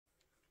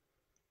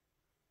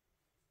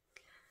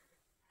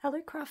Hello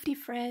crafty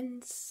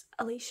friends,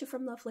 Alicia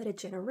from Love Letter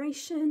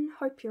Generation.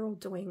 Hope you're all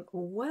doing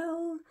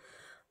well.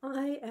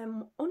 I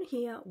am on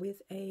here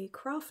with a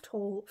craft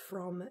haul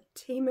from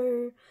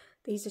Temu.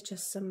 These are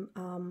just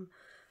some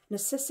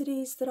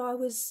necessities that I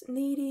was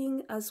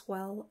needing, as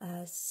well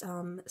as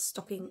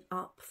stocking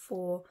up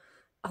for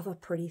other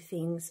pretty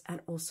things and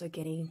also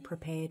getting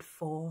prepared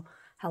for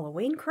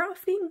Halloween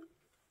crafting.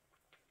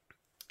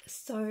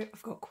 So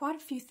I've got quite a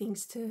few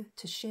things to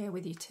share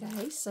with you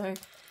today. So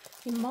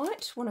you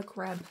might want to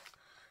grab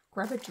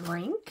a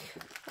drink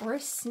or a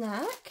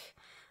snack.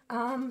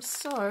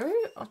 So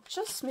I'll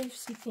just move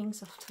some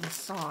things off to the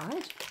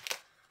side.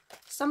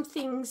 Some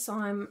things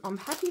I'm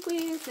happy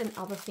with, and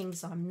other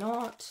things I'm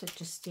not. It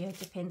just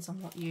depends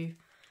on what you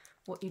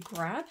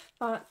grab.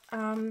 But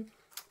I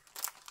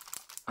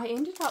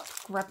ended up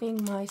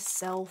grabbing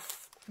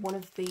myself one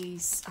of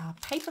these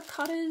paper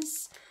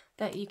cutters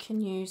that you can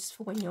use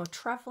for when you're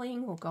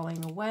traveling or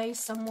going away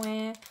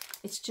somewhere.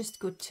 It's just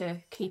good to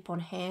keep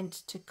on hand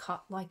to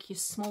cut like your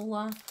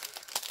smaller,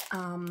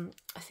 I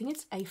think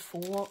it's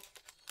A4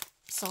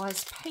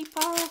 size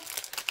paper.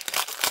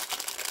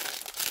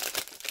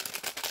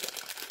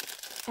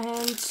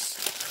 And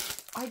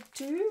I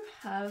do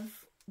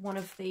have one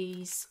of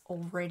these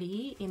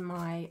already in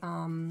my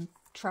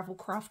travel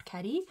craft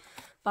caddy,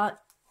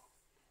 but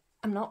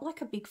I'm not like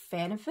a big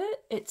fan of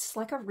it. It's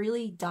like a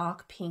really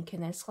dark pink,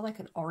 and there's like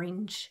an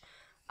orange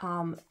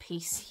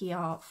piece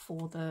here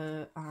for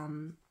the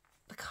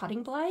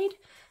cutting blade.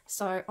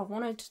 So I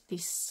wanted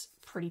this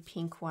pretty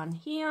pink one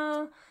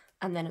here,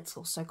 and then it's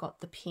also got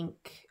the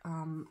pink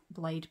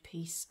blade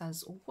piece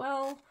as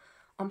well.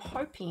 I'm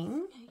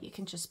hoping you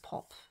can just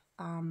pop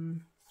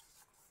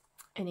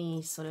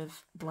any sort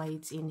of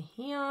blades in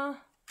here.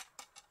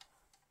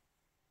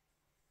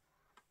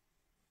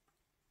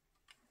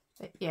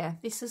 But yeah,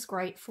 this is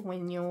great for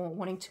when you're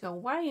wanting to go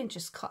away and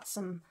just cut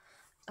some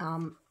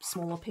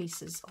smaller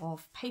pieces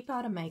of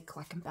paper to make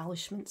like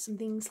embellishments and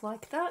things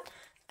like that.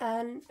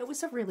 And it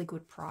was a really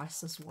good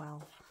price as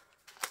well.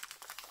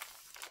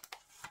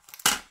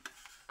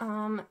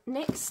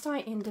 Next, I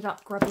ended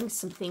up grabbing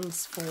some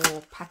things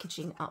for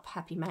packaging up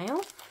Happy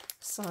Mail.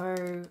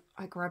 So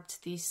I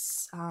grabbed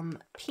this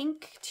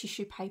pink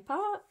tissue paper,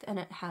 and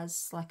it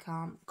has like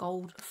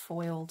gold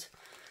foiled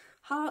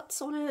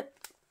hearts on it.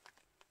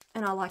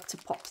 And I like to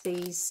pop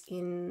these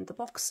in the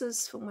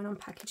boxes for when I'm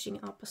packaging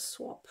up a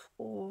swap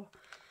or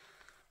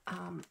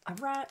a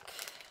rack.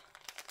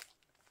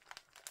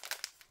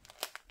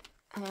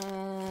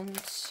 And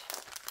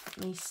let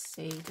me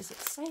see, does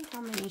it say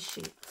how many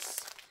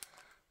sheets?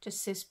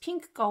 Just says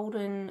pink,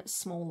 golden,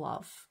 small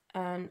love,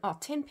 and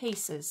 10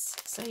 pieces.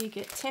 So you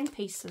get 10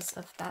 pieces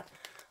of that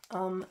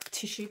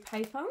tissue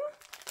paper.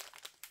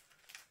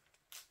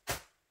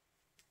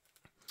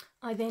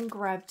 I then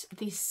grabbed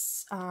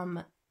this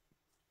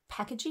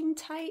packaging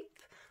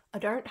tape. I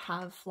don't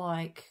have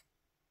like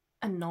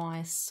a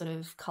nice sort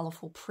of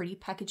colourful pretty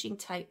packaging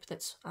tape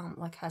that's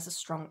like has a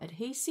strong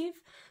adhesive,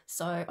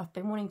 so I've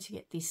been wanting to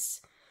get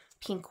this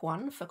pink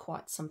one for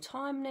quite some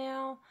time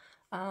now.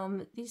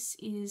 This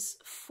is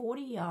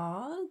 40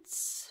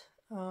 yards,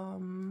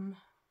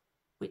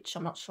 which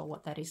I'm not sure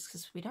what that is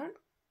because we don't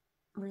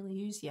really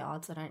use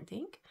yards, I don't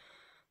think,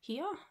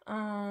 here.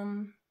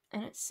 And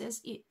it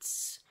says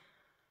it's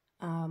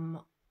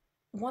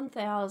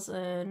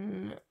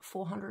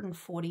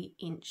 1,440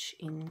 inch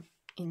in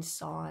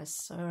size.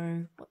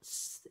 So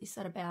is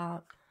that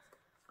about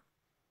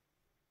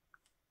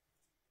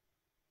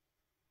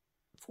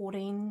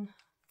 14?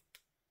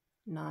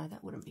 No,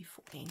 that wouldn't be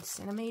 14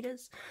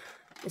 centimeters.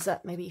 Is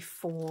that maybe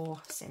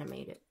 4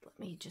 centimeters? Let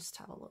me just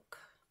have a look.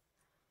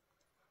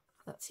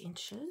 That's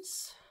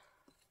inches.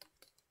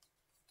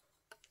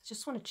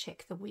 Just want to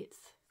check the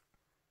width.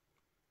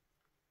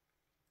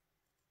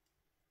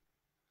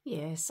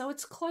 Yeah, so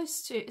it's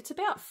close to, it's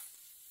about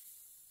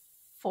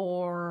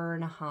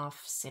 4.5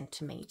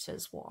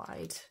 centimeters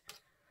wide.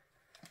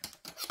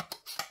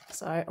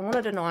 So I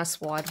wanted a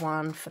nice wide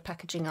one for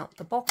packaging up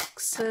the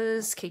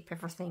boxes, keep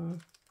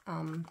everything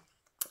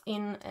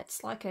in.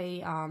 It's like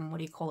a, what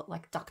do you call it,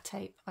 like duct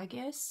tape, I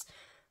guess.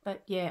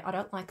 But yeah, I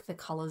don't like the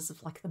colours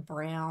of like the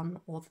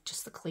brown or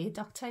just the clear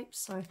duct tape.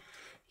 So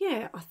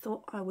yeah, I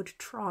thought I would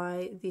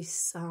try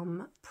this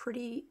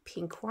pretty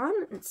pink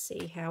one and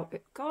see how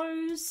it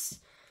goes.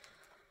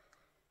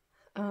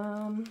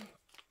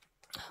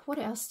 What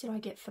else did I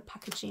get for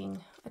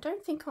packaging? I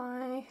don't think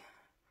oh,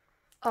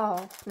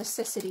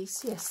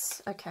 necessities,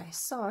 yes. Okay,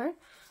 so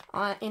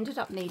I ended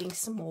up needing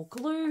some more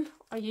glue.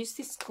 I use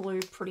this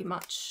glue pretty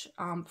much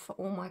for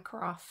all my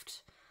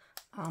craft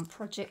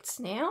projects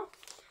now.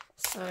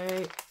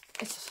 So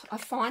I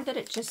find that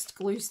it just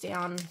glues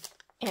down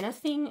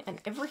anything and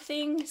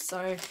everything.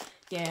 So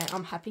yeah,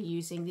 I'm happy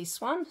using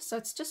this one. So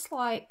it's just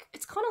like,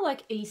 it's kind of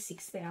like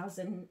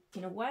E6000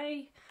 in a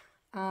way.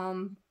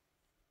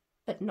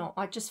 But not,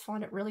 I just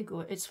find it really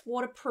good. It's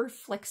waterproof,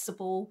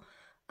 flexible,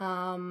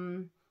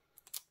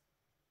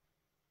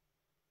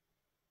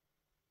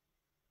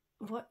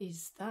 what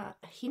is that?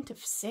 A hint of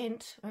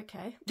scent.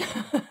 Okay.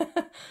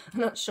 I'm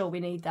not sure we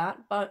need that,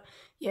 but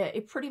yeah,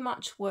 it pretty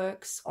much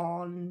works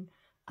on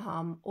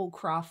all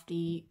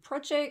crafty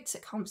projects.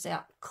 It comes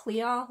out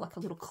clear, like a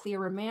little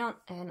clear amount,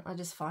 and I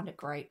just find it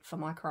great for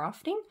my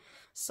crafting.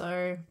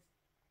 So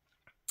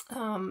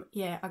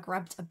yeah, I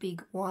grabbed a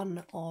big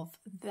one of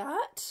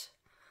that.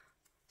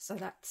 So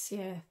that's,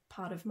 yeah,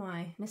 part of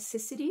my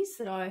necessities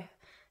that I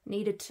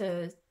needed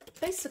to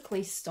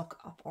basically stock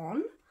up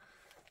on.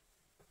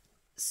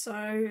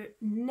 So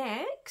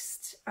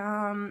next,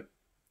 I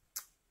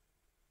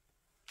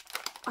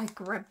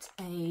grabbed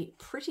a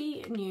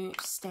pretty new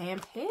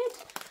stamp head.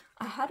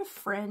 I had a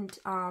friend,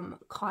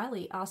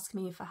 Kylie, ask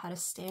me if I had a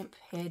stamp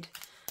head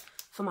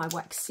for my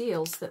wax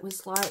seals that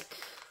was like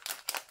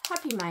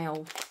Happy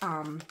Mail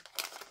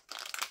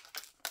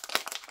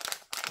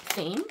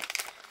theme.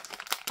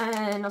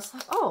 And I was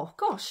like, oh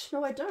gosh,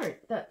 no I don't.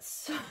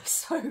 That's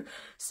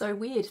so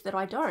weird that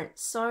I don't.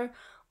 So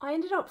I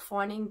ended up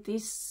finding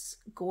this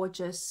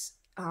gorgeous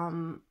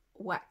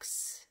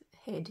wax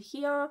head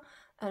here,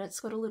 and it's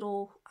got a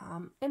little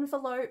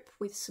envelope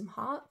with some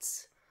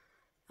hearts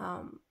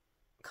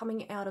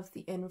coming out of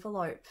the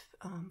envelope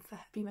for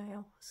Happy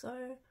Mail.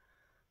 So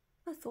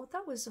I thought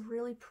that was a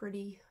really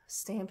pretty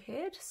stamp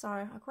head, so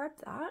I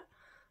grabbed that.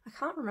 I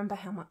can't remember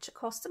how much it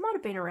cost. It might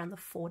have been around the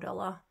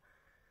 $4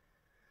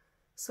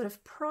 sort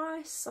of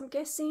price, I'm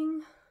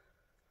guessing.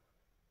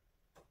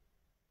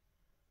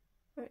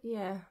 But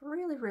yeah,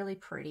 really, really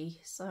pretty.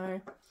 So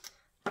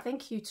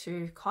thank you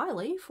to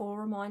Kylie for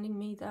reminding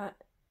me that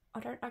I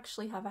don't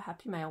actually have a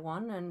Happy Mail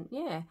one. And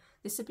yeah,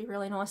 this would be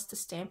really nice to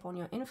stamp on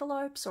your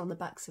envelopes or on the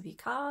backs of your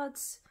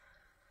cards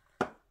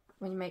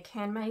when you make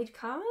handmade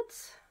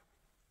cards.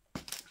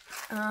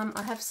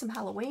 I have some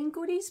Halloween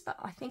goodies, but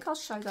I think I'll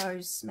show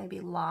those maybe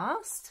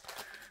last.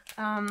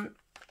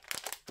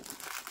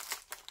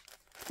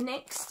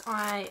 Next,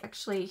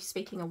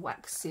 speaking of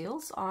wax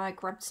seals, I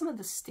grabbed some of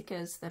the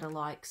stickers that are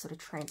like sort of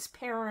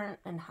transparent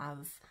and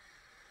have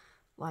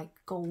like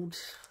gold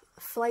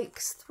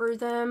flakes through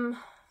them.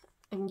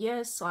 And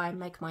yes, I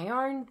make my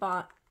own,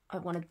 but I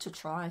wanted to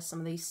try some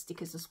of these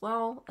stickers as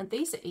well. And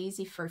these are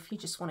easy for if you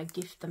just want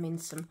to gift them in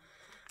some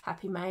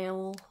Happy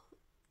Mail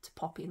to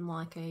pop in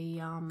like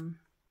a,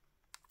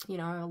 you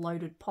know, a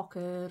loaded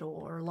pocket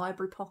or a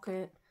library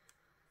pocket.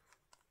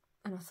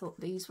 And I thought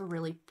these were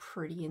really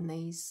pretty in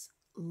these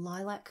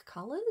lilac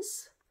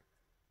colours,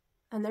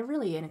 and they're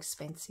really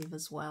inexpensive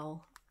as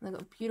well. They've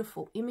got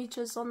beautiful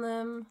images on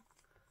them,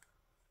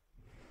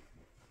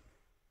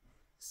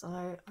 so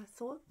I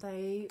thought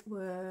they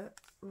were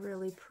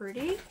really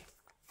pretty.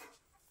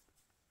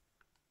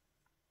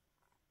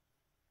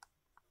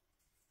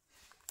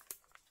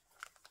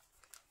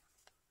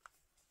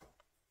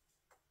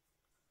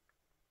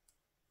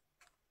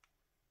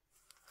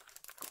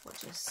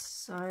 Gorgeous.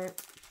 So,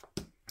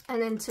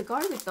 and then to go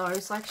with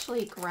those, I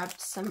actually grabbed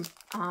some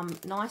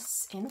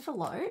nice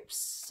envelopes.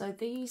 So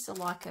these are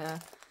like a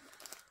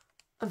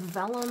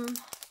vellum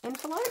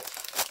envelope.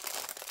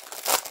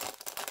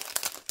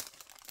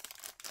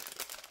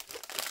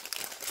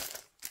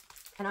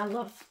 And I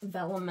love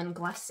vellum and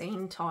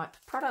glassine type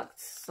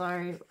products,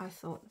 so I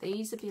thought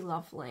these would be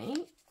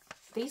lovely.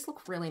 These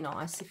look really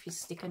nice if you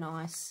stick a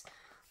nice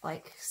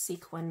like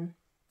sequin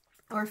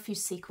or a few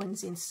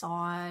sequins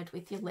inside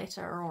with your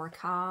letter or a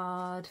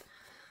card.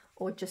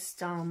 Or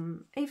just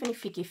even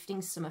if you're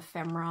gifting some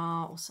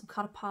ephemera or some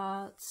cut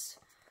aparts,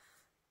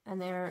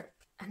 and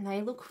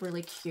they look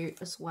really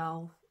cute as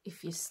well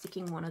if you're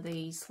sticking one of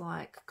these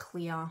like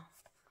clear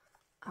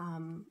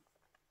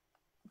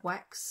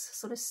wax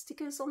sort of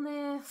stickers on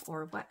there,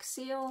 or a wax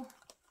seal.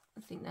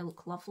 I think they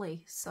look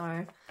lovely.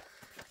 So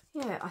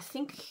yeah, I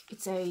think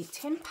it's a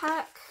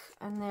 10-pack,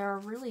 and they're a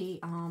really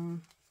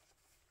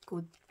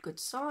good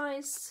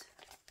size.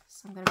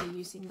 So I'm going to be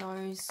using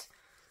those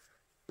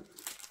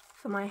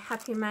for my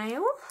Happy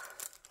Mail.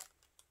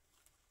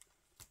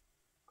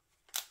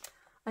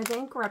 I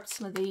then grabbed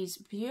some of these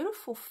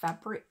beautiful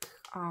fabric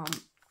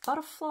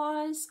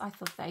butterflies. I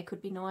thought they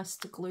could be nice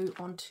to glue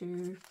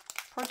onto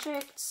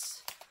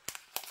projects.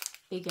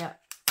 You get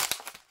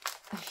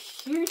a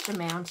huge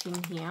amount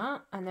in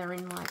here, and they're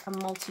in like a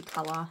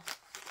multicolour.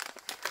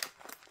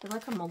 They're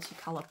like a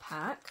multicolour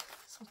pack.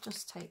 So I'll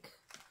just take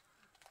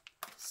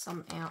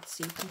some out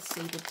so you can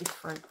see the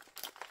different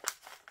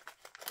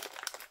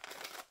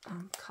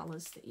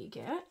colours that you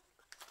get.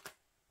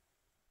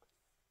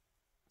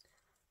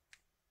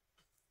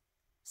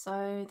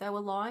 So they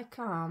were like,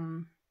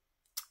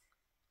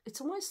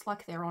 it's almost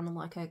like they're on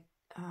like a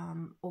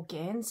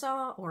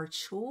organza or a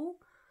tulle,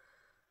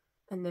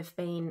 and they've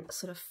been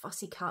sort of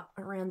fussy cut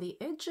around the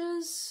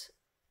edges,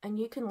 and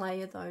you can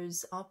layer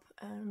those up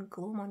and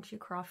glue them onto your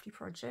crafty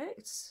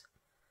projects.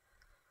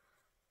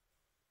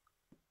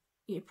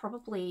 You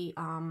probably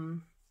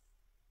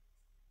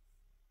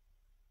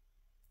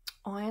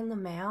iron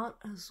them out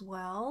as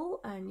well,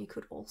 and you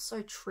could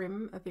also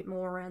trim a bit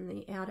more around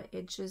the outer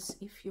edges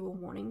if you were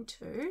wanting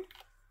to.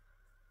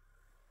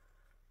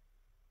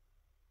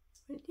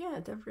 But yeah,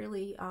 they're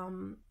really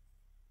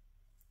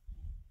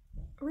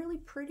really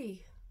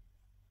pretty.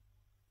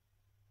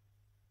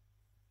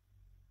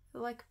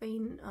 They're like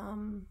being,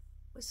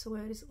 what's the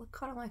word, is it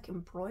kind of like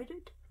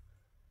embroidered?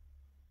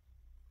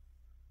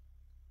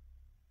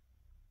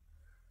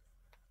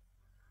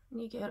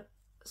 And you get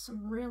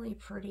some really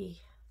pretty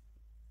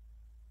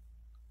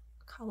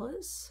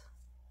colours.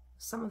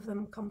 Some of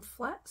them come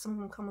flat, some of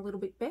them come a little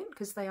bit bent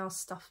because they are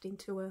stuffed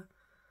into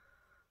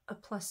a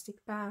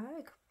plastic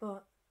bag,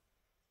 but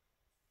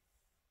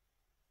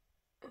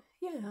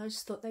yeah, I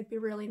just thought they'd be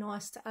really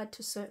nice to add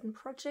to certain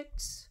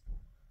projects.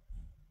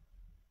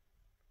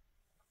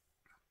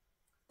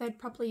 They'd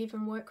probably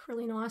even work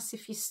really nice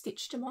if you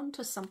stitched them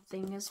onto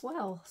something as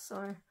well.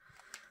 So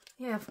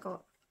yeah, I've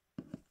got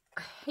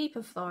a heap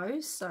of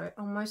those, so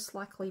I'll most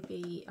likely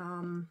be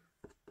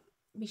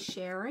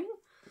sharing.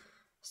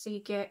 So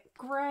you get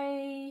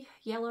grey,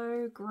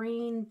 yellow,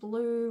 green,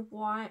 blue,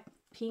 white,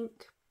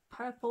 pink,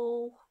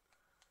 purple.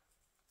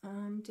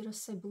 Did I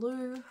say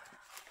blue?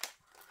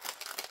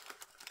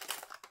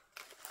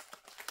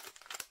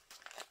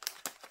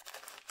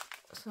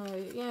 So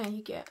yeah,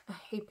 you get a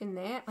heap in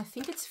there. I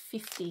think it's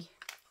 50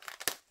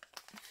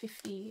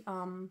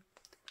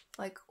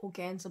 like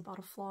organza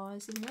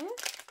butterflies in there.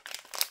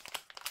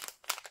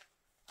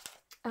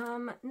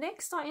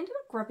 Next I ended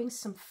up grabbing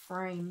some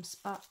frames,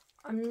 but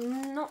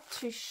I'm not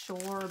too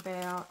sure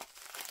about,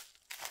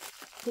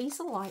 these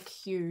are like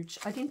huge.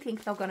 I didn't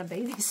think they were going to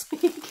be this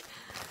big.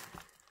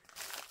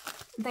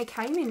 They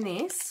came in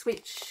this,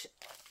 which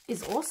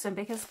is awesome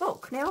because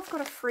look, now I've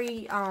got a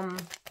free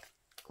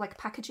like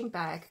packaging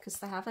bag because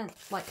they haven't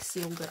like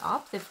sealed it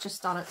up. They've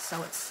just done it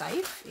so it's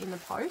safe in the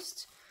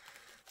post.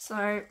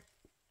 So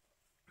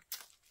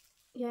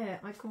yeah,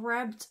 I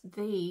grabbed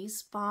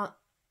these, but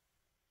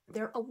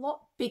they're a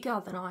lot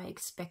bigger than I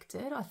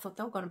expected. I thought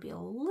they were going to be a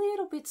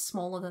little bit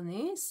smaller than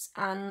this,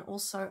 and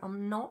also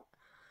I'm not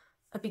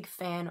a big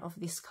fan of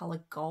this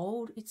colour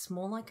gold. It's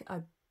more like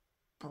a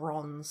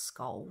bronze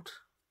gold.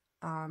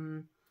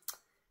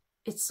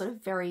 It's sort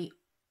of very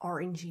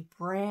orangey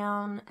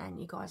brown, and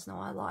you guys know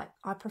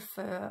I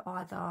prefer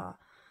either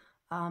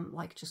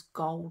like just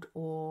gold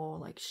or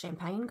like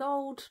champagne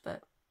gold,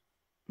 but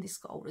this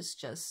gold is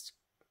just,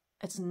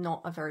 it's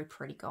not a very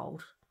pretty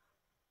gold.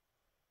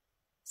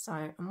 So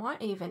I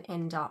might even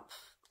end up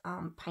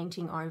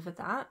painting over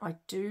that. I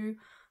do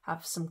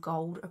have some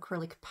gold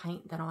acrylic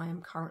paint that I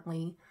am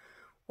currently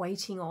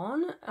waiting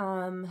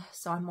on,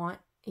 so I might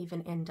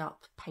even end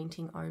up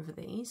painting over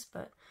these.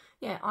 But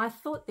yeah, I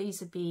thought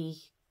these would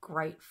be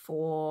great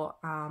for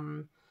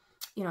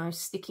you know,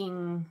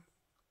 sticking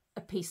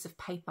a piece of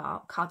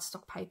paper,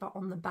 cardstock paper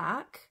on the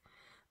back.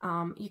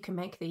 You can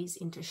make these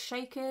into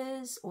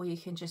shakers, or you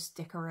can just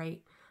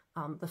decorate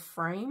the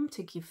frame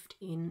to gift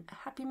in a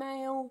Happy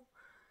Mail.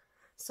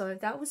 So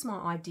that was my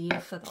idea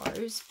for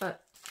those,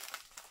 but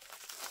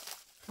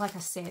like I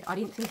said, I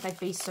didn't think they'd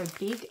be so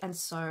big and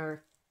so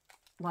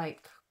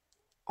like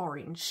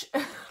orange. I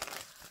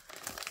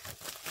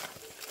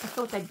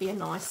thought they'd be a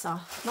nicer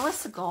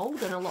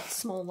gold and a lot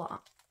smaller.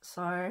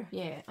 So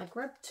yeah, I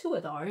grabbed 2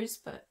 of those,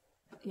 but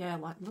yeah,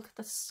 like look at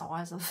the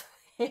size of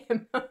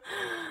them.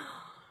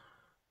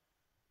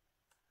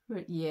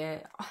 But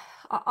yeah,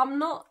 I'm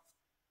not,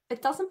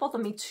 it doesn't bother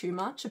me too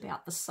much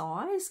about the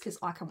size because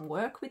I can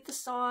work with the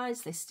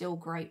size. They're still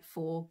great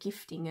for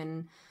gifting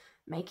and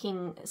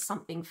making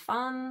something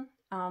fun.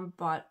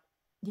 But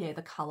yeah,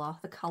 the colour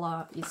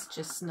is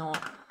just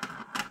not,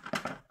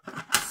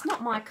 it's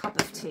not my cup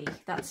of tea,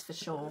 that's for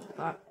sure.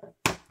 But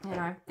you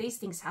know, these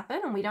things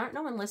happen and we don't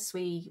know unless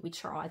we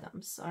try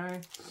them.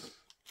 So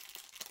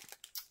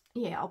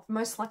yeah, I'll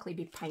most likely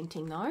be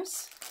painting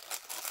those.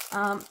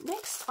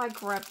 Next I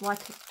grabbed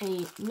like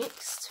a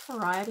mixed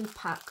variety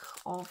pack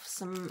of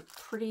some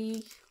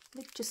pretty,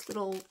 like just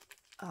little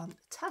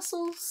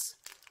tassels.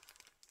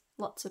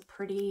 Lots of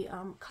pretty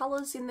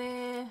colours in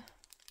there.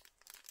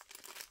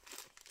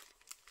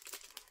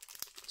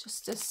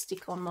 Just to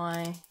stick on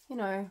my, you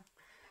know,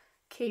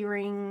 key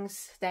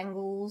rings,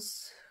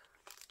 dangles,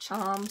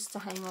 charms to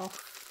hang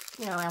off,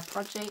 you know, our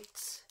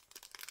projects.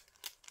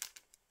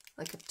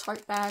 Like a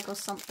tote bag or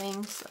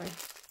something. So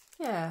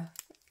yeah,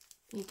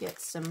 you get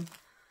some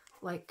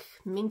like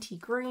minty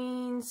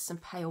greens, some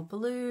pale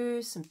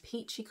blues, some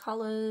peachy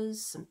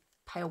colours, some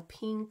pale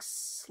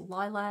pinks,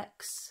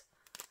 lilacs,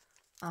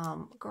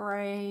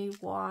 grey,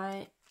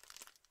 white.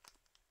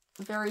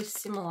 Very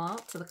similar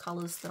to the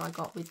colours that I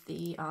got with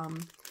the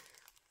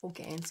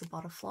organza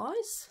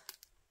butterflies.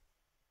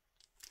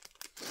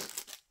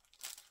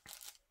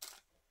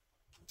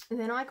 And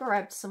then I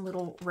grabbed some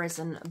little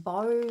resin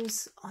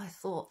bows. I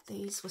thought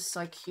these were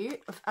so cute.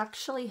 I've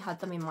actually had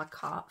them in my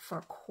cart for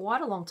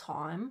quite a long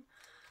time,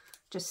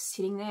 just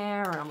sitting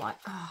there, and I'm like,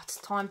 oh, it's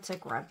time to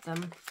grab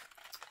them.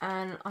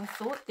 And I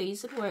thought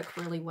these would work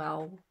really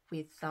well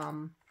with,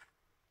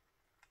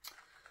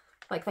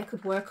 like they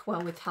could work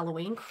well with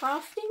Halloween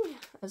crafting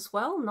as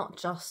well, not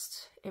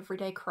just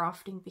everyday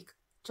crafting,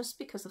 just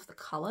because of the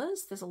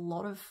colours. There's a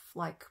lot of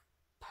like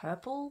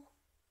purple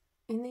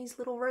in these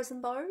little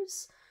resin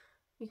bows.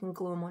 You can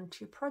glue them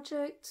onto your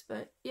project,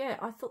 but yeah,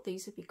 I thought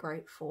these would be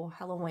great for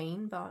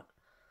Halloween. But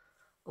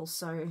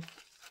also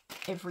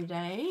every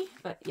day.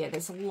 But yeah,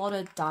 there's a lot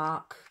of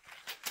dark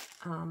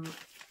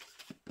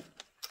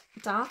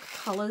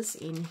colours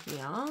in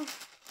here.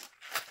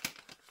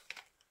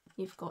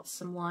 You've got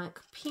some like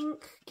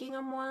pink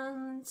gingham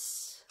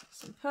ones,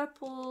 some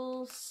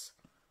purples,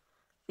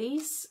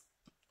 these,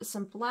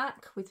 some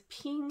black with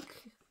pink,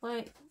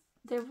 like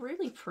they're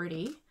really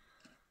pretty.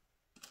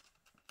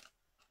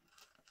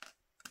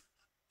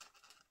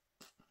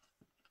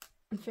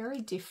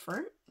 Very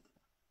different.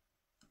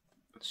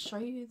 I'll show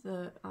you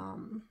the,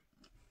 I'll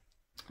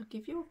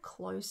give you a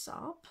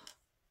close-up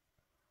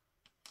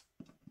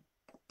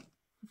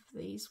of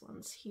these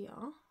ones here,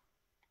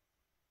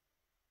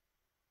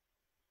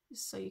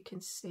 just so you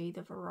can see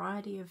the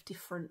variety of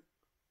different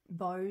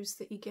bows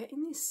that you get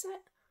in this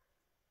set.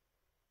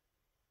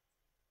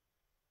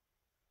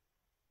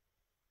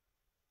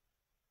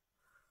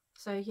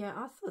 So yeah,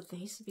 I thought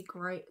these would be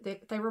great.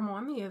 They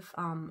remind me of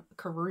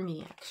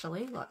Kurumi,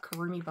 actually, like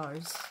Kurumi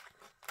bows.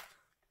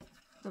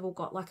 They've all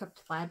got like a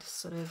plaid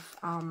sort of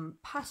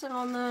pattern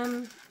on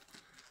them.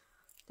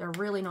 They're a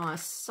really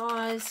nice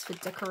size for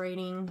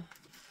decorating,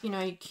 you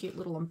know, cute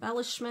little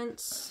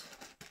embellishments.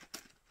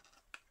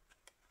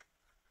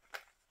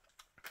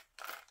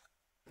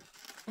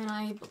 And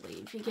I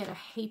believe you get a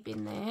heap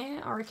in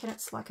there. I reckon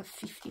it's like a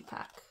 50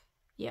 pack.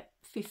 Yep,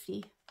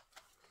 50.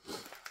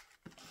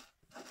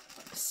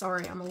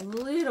 Sorry, I'm a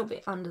little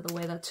bit under the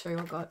weather too.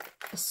 I've got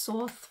a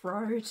sore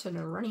throat and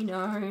a runny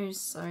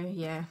nose. So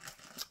yeah,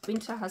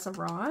 winter has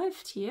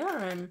arrived here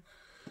and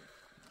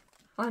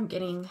I'm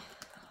getting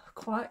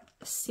quite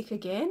sick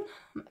again.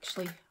 I'm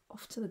actually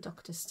off to the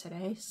doctor's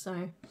today,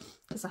 so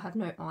because I have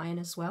no iron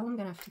as well, I'm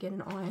going to have to get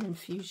an iron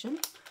infusion.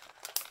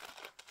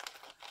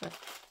 But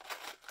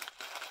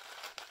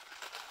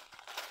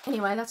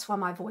anyway, that's why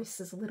my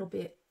voice is a little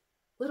bit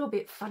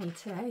funny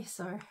today.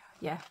 So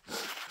yeah,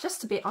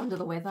 just a bit under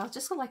the weather,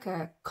 just got like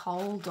a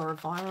cold or a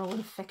viral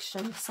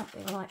infection,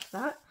 something like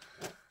that.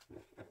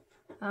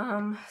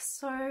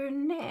 So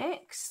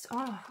next,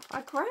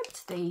 I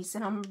grabbed these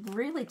and I'm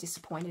really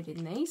disappointed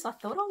in these. I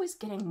thought I was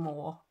getting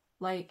more.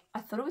 Like, I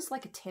thought it was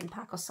like a 10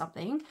 pack or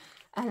something.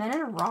 And then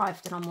it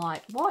arrived and I'm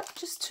like, what?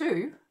 Just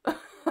 2?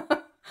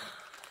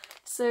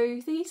 So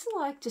these are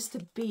like just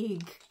a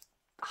big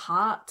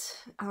heart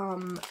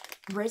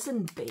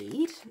resin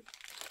bead.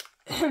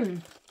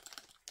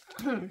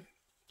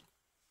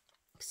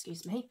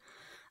 Excuse me.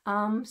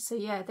 So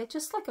yeah, they're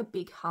just like a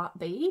big heart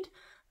bead.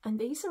 And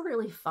these are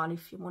really fun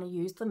if you want to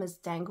use them as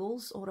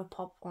dangles or to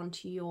pop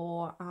onto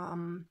your,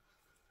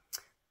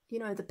 you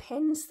know, the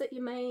pens that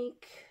you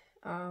make,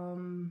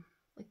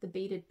 like the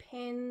beaded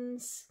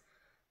pens,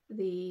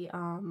 the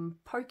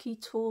pokey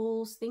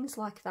tools, things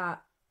like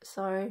that.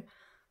 So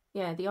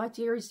yeah, the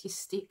idea is you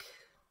stick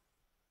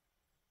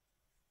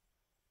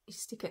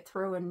it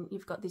through and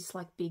you've got this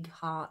like big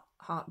heart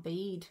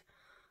bead,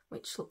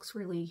 which looks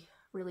really,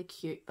 really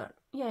cute. But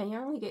yeah, you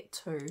only get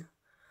 2.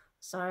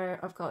 So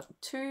I've got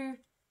 2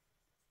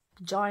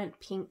 giant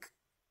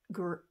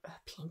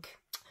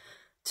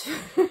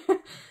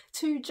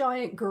two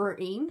giant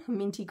green,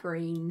 minty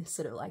green,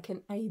 sort of like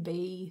an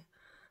AB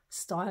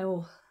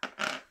style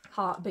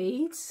heart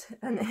beads,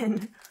 and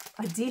then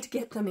I did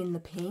get them in the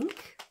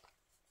pink.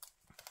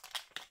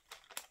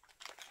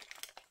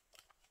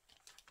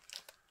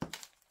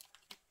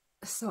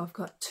 So I've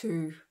got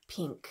 2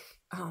 pink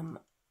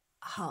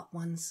heart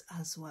ones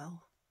as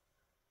well.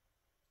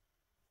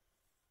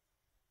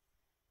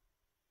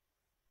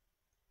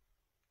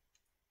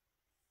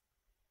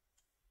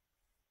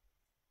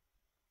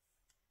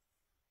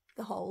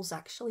 The hole's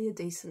actually a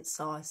decent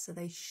size, so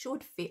they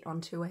should fit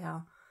onto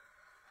our,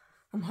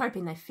 I'm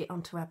hoping they fit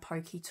onto our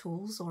pokey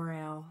tools or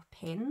our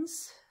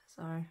pens.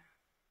 So,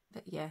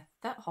 but yeah,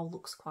 that hole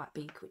looks quite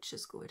big, which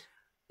is good.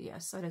 Yeah,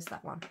 so does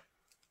that one.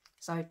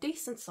 So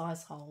decent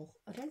size hole.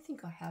 I don't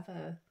think I have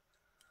a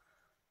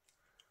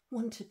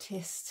one to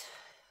test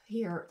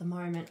here at the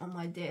moment on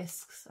my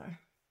desk. So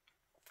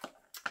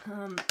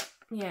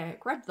yeah,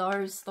 grabbed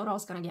those. Thought I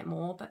was going to get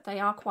more, but they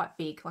are quite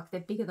big. Like,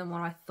 they're bigger than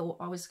what I thought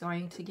I was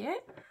going to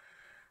get.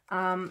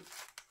 I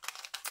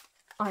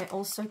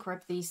also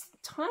grabbed these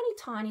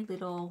tiny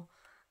little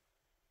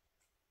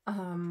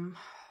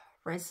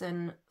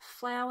resin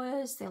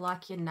flowers. They're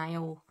like your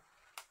nail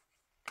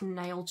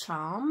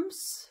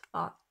charms,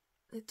 but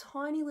they're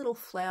tiny little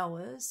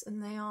flowers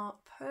and they are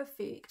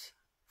perfect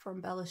for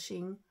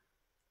embellishing.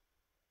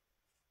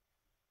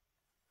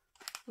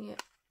 Yeah,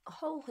 a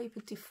whole heap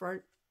of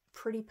different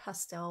pretty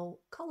pastel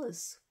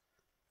colours.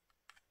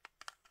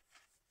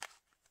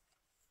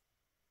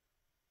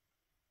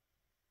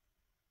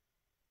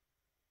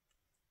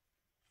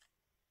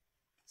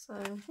 So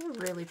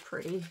they're really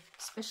pretty,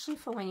 especially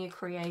for when you're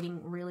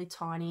creating really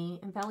tiny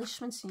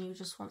embellishments and you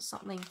just want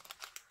something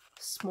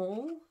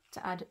small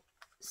to add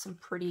some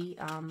pretty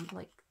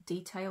like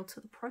detail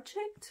to the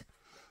project.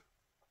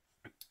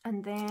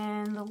 And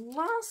then the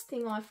last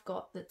thing I've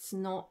got that's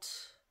not,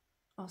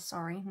 oh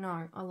sorry,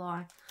 no, I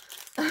lie.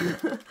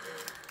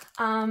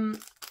 I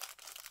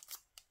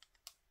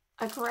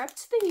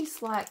grabbed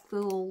these like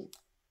little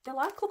they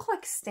look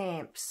like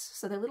stamps.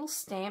 So they're little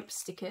stamp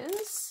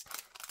stickers.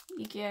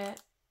 You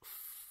get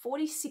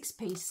 46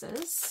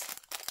 pieces.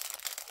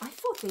 I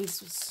thought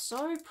these were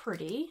so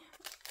pretty.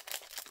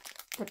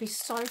 They'd be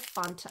so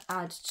fun to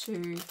add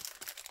to,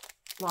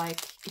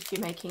 like, if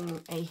you're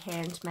making a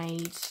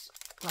handmade,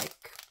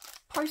 like,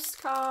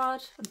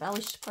 postcard,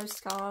 embellished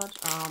postcard,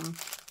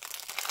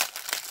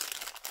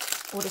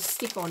 or to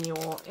stick on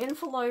your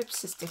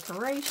envelopes as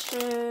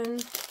decoration.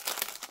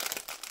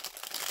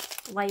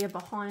 Layer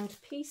behind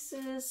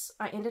pieces.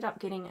 I ended up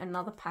getting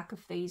another pack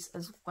of these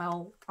as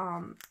well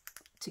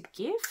to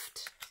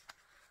gift.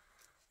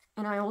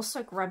 And I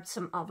also grabbed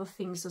some other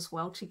things as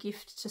well to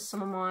gift to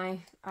some of my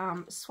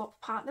swap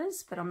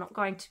partners, but I'm not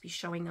going to be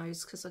showing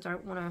those because I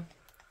don't want to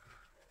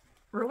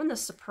ruin the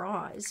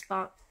surprise.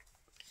 But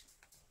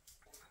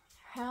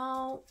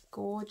how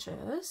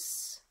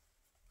gorgeous.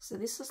 So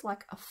this is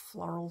like a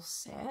floral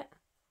set.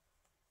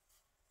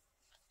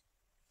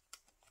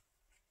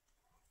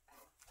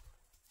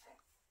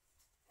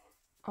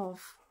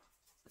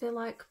 They're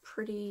like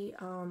pretty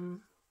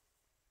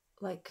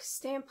like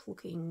stamp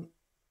looking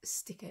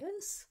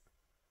stickers.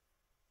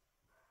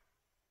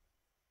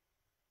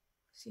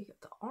 So you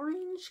got the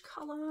orange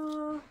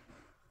colour,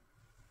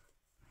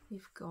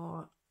 you've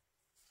got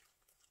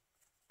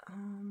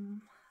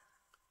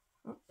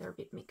oh, they're a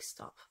bit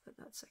mixed up, but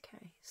that's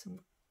okay. Some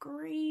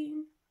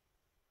green,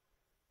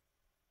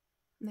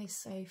 and they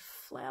say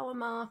flower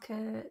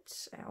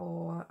market,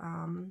 or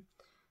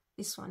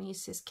this one here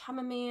says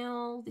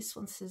chamomile, this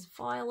one says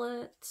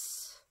violet.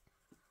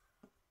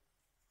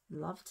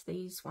 Loved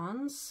these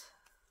ones.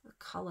 The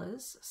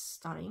colours are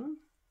stunning.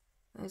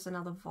 There's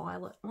another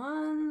violet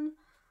one.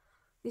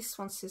 This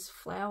one says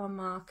flower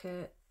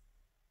market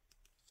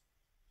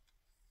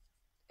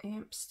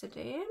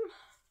Amsterdam.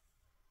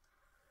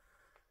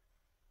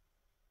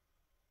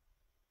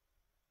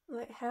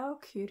 Like, how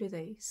cute are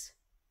these?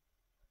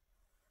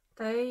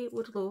 They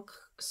would look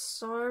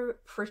so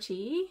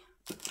pretty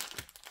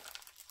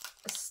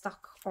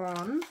stuck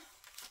on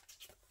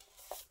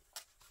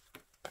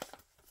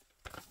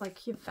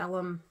like your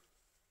vellum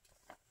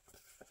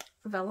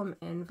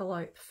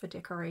envelope for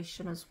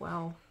decoration as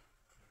well.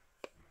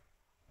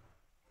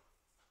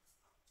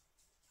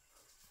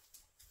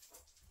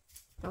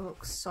 It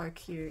looks so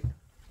cute.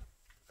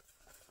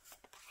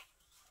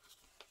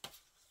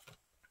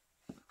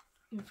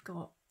 You've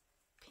got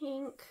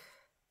pink,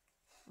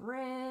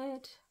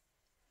 red,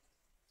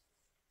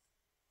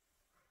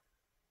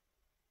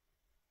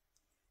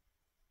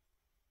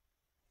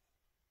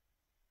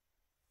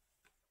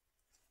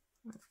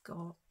 we've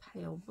got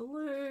pale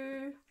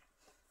blue,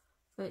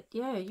 but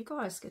yeah, you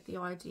guys get the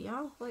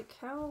idea. Like,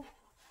 how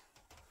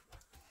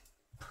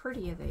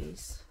pretty are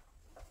these?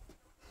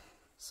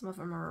 Some of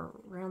them are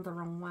around the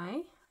wrong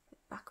way,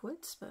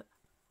 backwards, but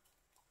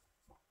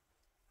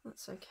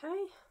that's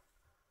okay.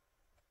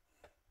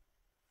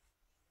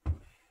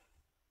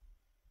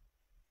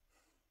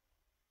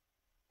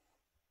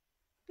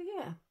 But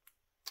yeah,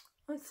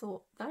 I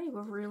thought they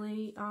were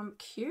really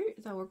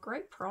cute. They were a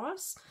great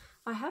price.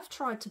 I have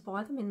tried to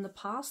buy them in the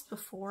past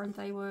before, and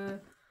they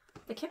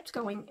kept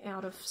going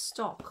out of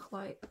stock.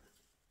 Like,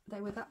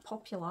 they were that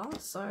popular.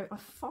 So I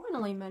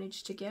finally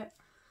managed to get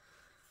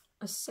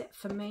a set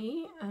for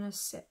me and a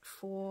set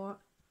for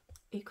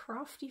a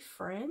crafty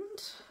friend.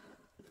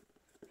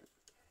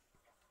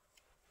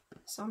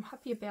 So I'm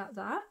happy about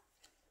that,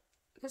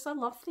 because I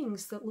love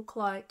things that look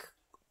like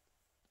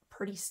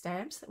pretty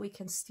stamps that we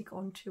can stick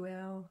onto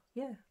our,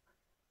 yeah,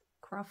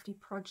 crafty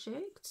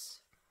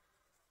projects.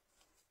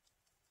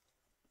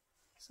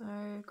 So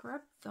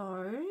grab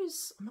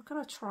those. I'm not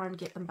going to try and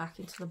get them back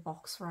into the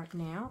box right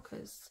now,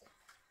 because,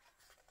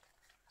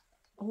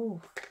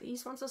 oh,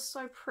 these ones are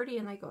so pretty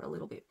and they got a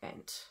little bit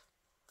bent.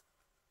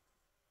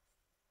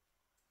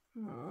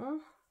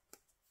 Oh,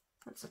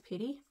 that's a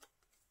pity.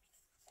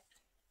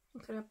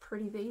 Look at how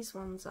pretty these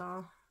ones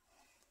are.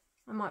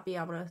 I might be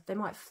able to, they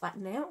might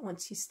flatten out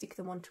once you stick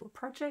them onto a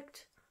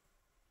project.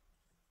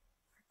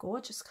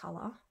 Gorgeous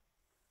colour.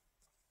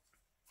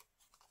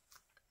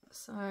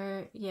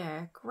 So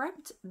yeah,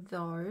 grabbed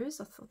those.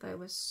 I thought they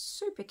were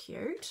super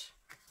cute.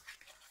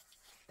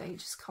 They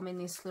just come in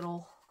this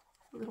little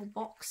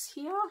box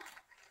here.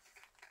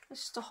 There's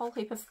just a whole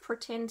heap of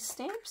pretend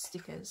stamp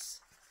stickers.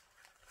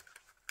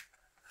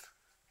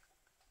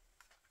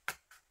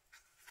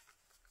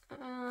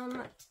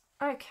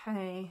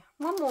 Okay,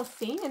 one more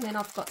thing, and then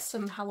I've got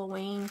some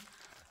Halloween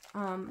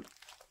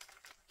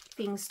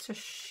things to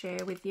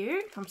share with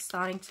you. I'm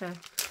starting to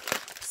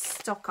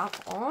stock up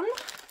on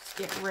to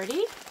get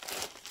ready.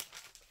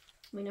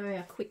 We know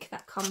how quick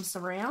that comes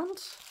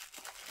around.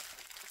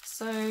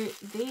 So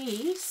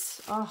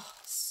these, oh,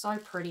 so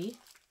pretty.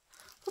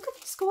 Look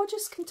at this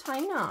gorgeous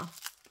container.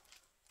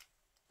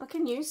 I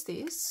can use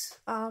this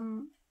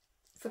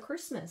for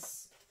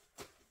Christmas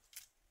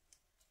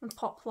and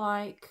pop,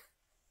 like,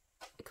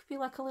 it could be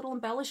like a little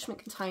embellishment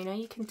container.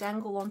 You can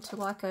dangle onto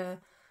like a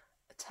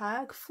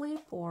tag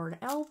flip or an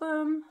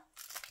album.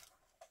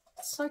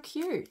 It's so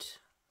cute.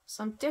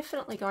 So I'm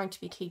definitely going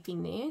to be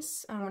keeping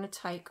this. I'm going to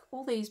take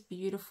all these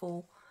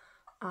beautiful,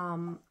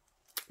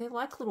 they're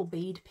like little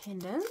bead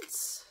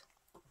pendants.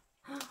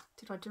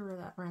 Did I do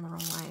that around the wrong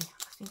way?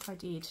 I think I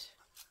did.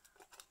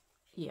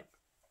 Yep,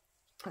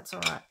 that's all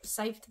right.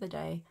 Saved the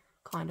day,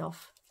 kind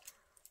of.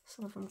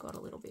 Some of them got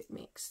a little bit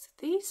mixed.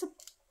 These are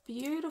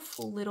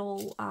beautiful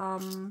little,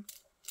 kind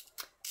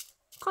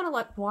of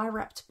like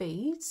wire-wrapped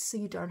beads, so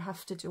you don't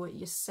have to do it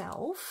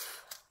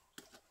yourself.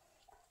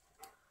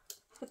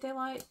 But they're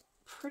like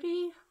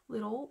pretty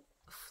little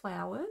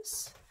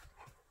flowers.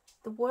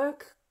 The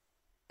work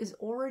is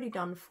already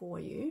done for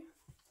you.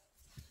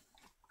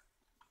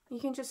 You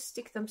can just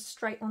stick them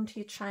straight onto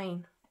your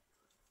chain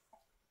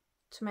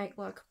to make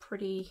like a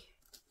pretty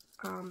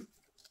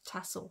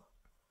tassel.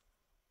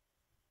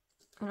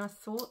 And I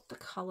thought the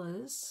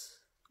colours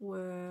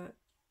were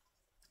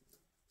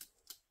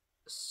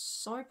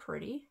so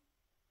pretty.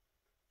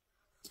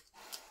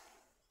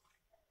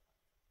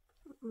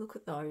 Look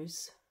at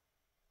those.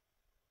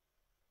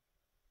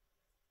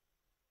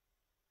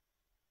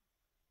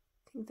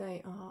 I think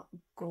they are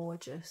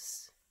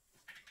gorgeous.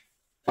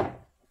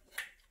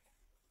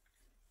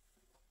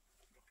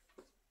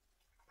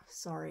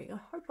 Sorry, I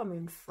hope I'm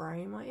in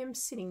frame. I am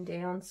sitting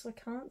down, so I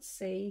can't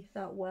see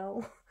that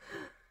well.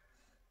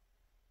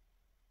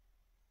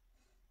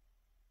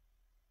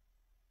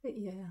 But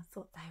yeah, I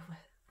thought they were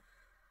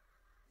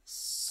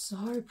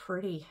so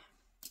pretty.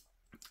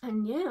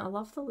 And yeah, I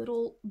love the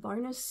little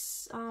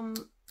bonus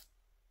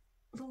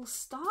little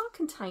star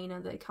container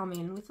they come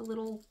in with a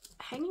little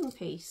hanging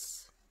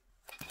piece.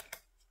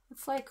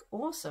 It's like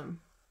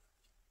awesome.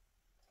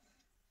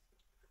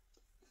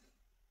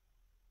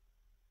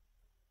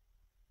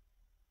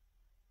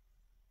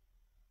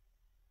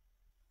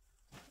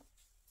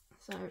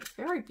 So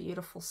very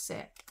beautiful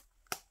set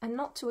and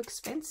not too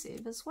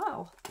expensive as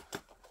well.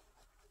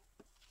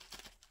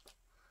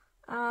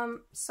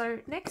 So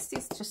next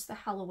is just the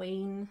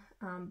Halloween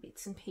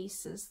bits and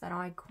pieces that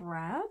I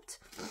grabbed.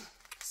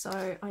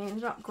 So I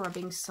ended up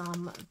grabbing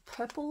some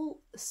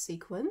purple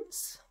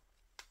sequins,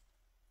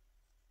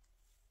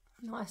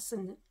 nice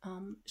and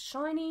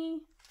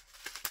shiny.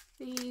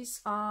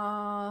 These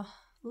are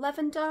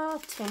lavender,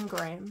 10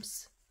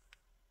 grams.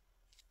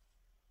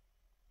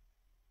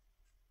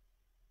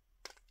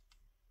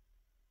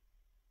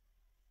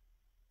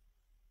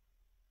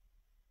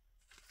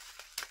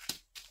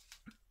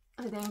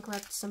 I then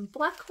grabbed some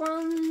black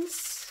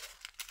ones.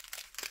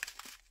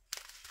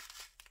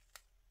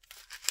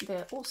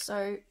 They're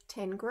also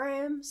 10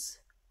 grams.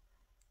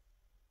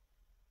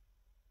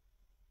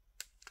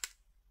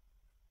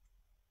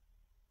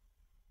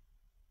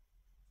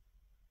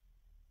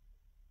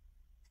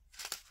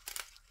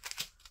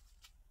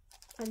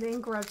 I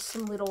then grabbed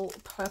some little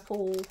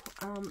purple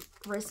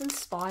resin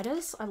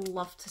spiders. I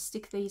love to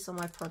stick these on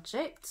my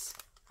projects.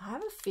 I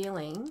have a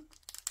feeling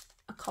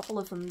a couple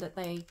of them that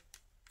they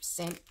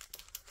sent,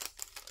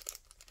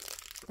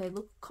 they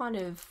look kind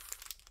of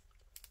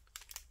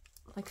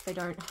like they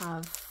don't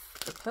have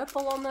the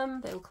purple on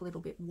them. They look a little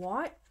bit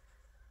white,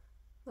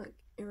 like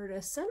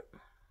iridescent.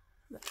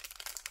 But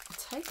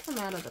I'll take them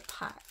out of the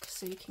pack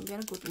so you can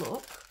get a good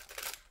look.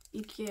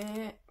 You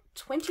get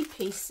 20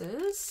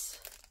 pieces.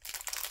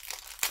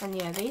 And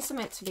yeah, these are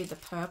meant to be the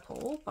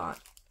purple, but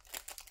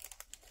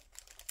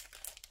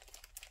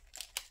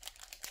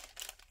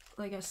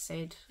like I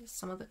said,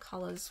 some of the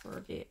colours were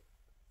a bit,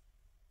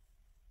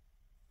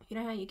 you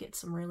know how you get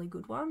some really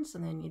good ones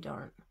and then you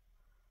don't.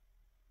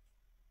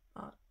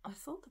 But I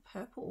thought the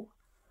purple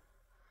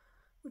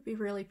would be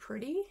really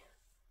pretty,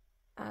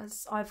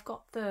 as I've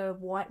got the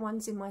white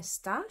ones in my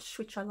stash,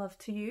 which I love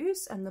to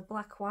use, and the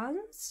black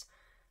ones.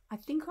 I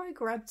think I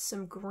grabbed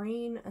some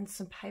green and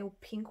some pale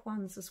pink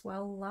ones as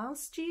well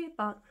last year,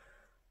 but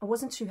I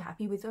wasn't too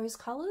happy with those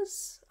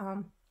colours. I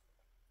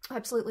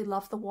absolutely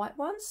love the white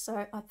ones,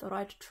 so I thought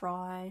I'd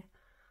try,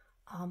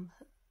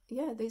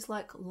 yeah, these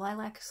like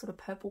lilac sort of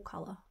purple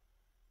colour.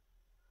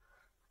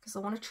 Because I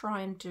want to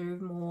try and do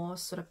more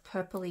sort of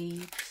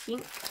purpley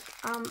pink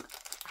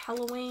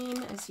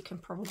Halloween, as you can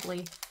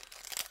probably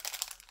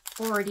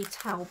already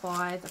tell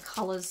by the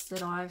colours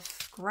that I've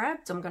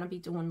grabbed. I'm going to be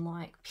doing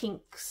like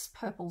pinks,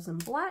 purples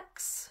and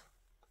blacks,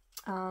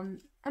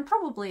 and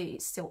probably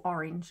still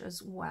orange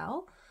as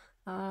well.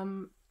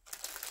 I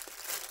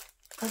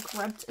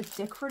grabbed a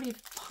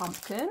decorative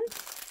pumpkin.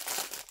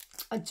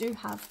 I do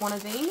have one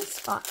of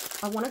these, but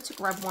I wanted to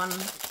grab one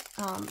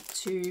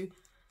to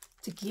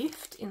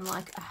gift in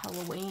like a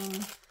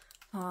Halloween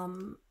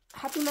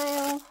Happy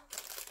Mail.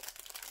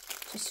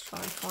 Just try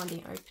and find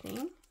the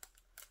opening.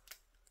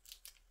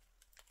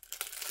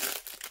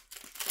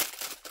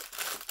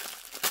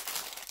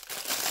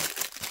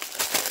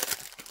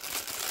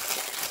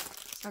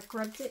 So I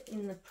grabbed it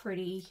in the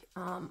pretty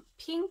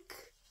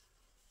pink,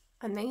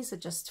 and these are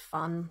just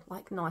fun,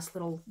 like nice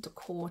little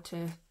decor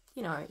to,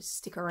 you know,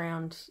 stick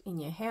around in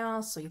your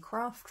house or your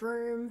craft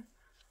room.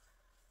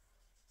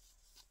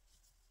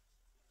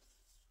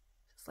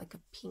 It's like a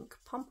pink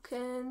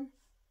pumpkin.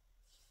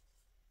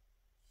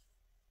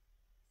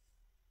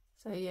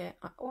 So yeah,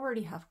 I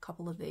already have a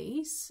couple of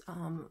these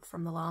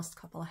from the last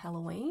couple of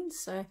Halloweens,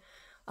 so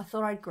I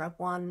thought I'd grab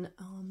one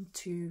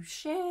to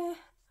share.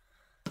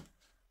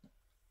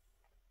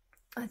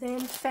 I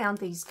then found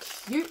these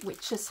cute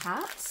witches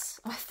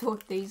hats. I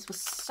thought these were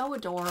so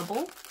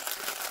adorable.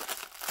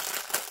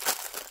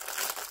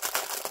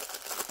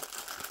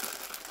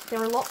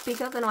 They're a lot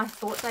bigger than I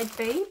thought they'd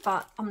be,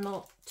 but I'm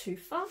not too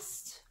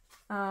fussed.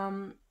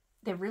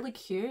 They're really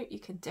cute. You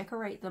can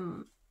decorate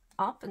them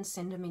up and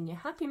send them in your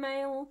Happy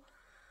Mail.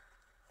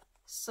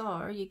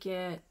 So you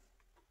get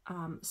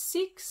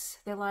 6.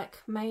 They're like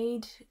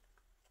made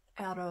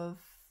out of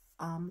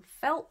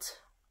felt,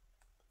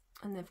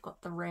 and they've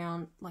got the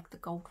round, like the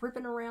gold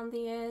ribbon around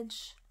the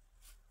edge.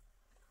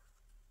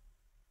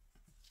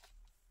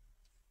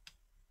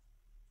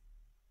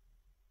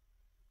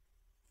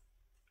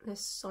 They're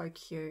so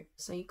cute.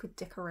 So you could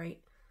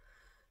decorate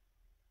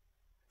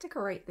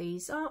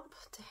these up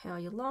to how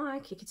you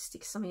like. You could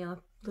stick some of your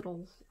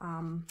little,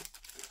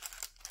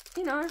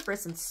 you know,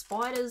 resin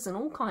spiders and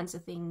all kinds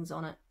of things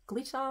on it.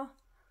 Glitter.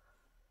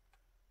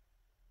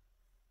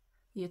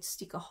 You'd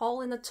stick a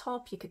hole in the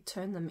top. You could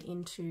turn them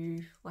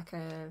into like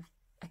a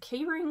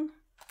key ring.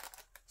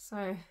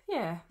 So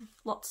yeah,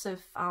 lots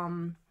of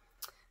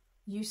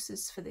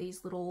uses for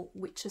these little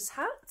witches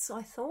hats,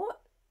 I thought.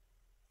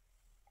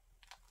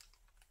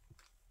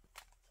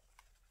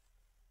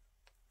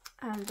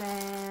 And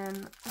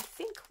then I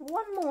think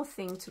one more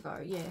thing to go.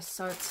 Yeah,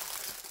 so it's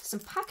some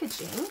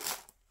packaging.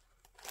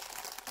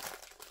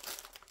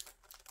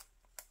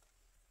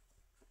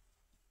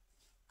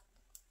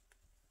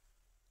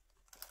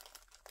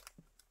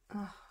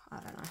 Oh, I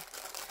don't know.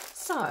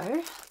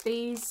 So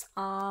these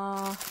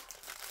are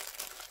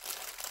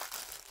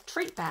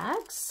treat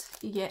bags.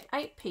 You get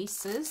 8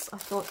 pieces. I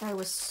thought they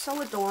were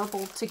so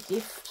adorable to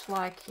gift,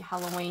 like your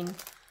Halloween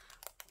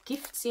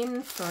gifts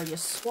in for your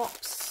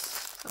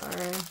swaps. So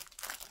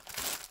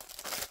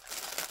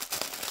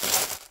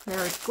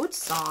they're a good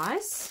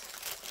size,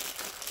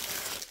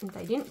 and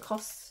they didn't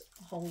cost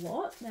a whole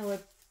lot. They were a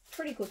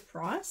pretty good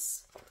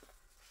price.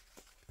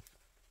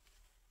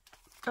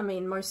 I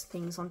mean, most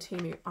things on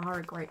Temu are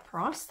a great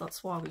price.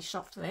 That's why we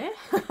shopped there.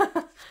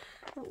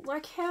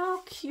 Like,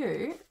 how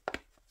cute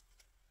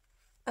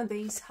are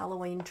these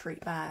Halloween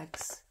treat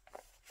bags?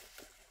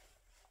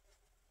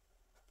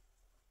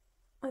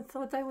 I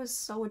thought they were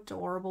so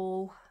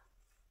adorable.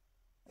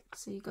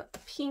 So you've got the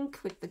pink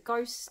with the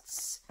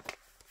ghosts.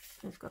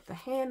 We've got the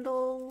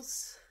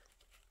handles.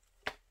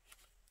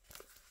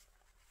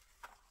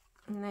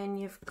 And then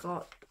you've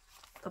got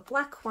the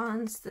black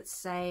ones that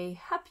say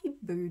Happy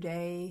Boo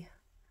Day.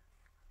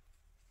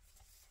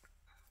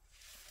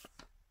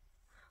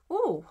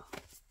 Oh,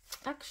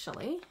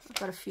 actually, I've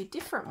got a few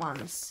different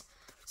ones.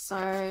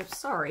 So,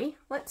 sorry,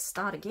 let's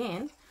start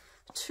again.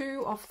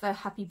 2 of the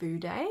Happy Boo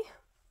Day.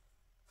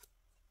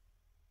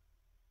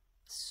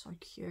 So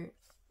cute.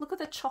 Look at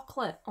the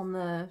chocolate on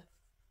the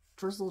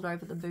drizzled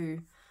over the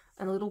boo.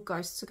 And the little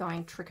ghosts are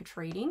going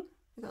trick-or-treating.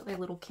 They've got their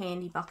little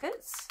candy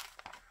buckets.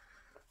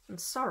 I'm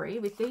sorry,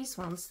 with these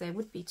ones, there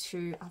would be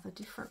 2 other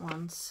different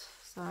ones.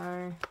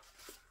 So,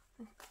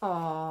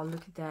 oh,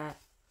 look at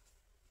that.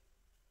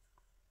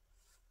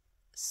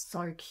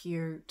 So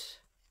cute.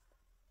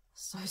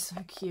 So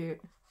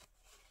cute.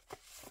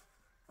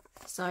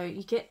 So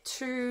you get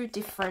 2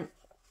 different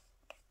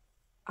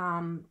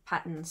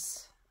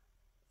patterns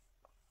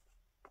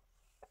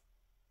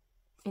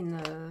in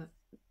the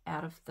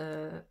out of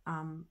the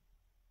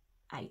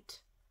 8.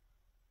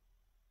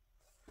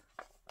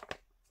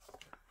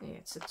 Yeah,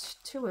 it's a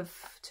 2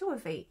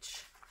 of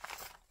each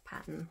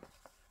pattern.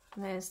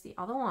 And there's the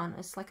other one.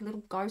 It's like a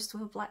little ghost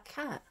with a black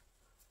cat.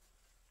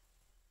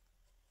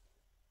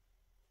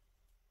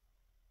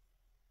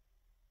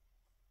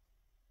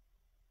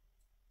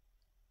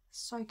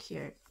 So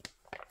cute.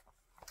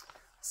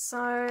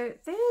 So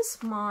there's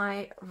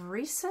my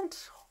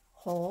recent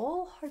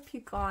haul. Hope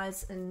you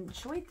guys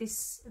enjoyed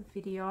this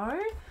video.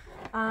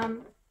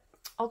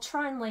 I'll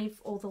try and leave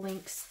all the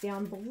links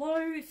down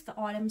below if the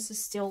items are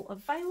still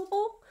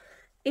available.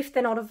 If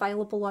they're not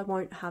available, I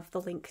won't have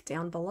the link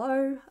down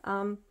below.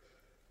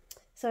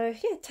 So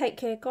yeah, take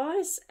care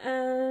guys,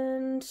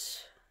 and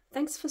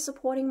thanks for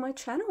supporting my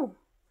channel.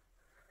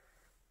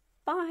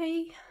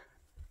 Bye.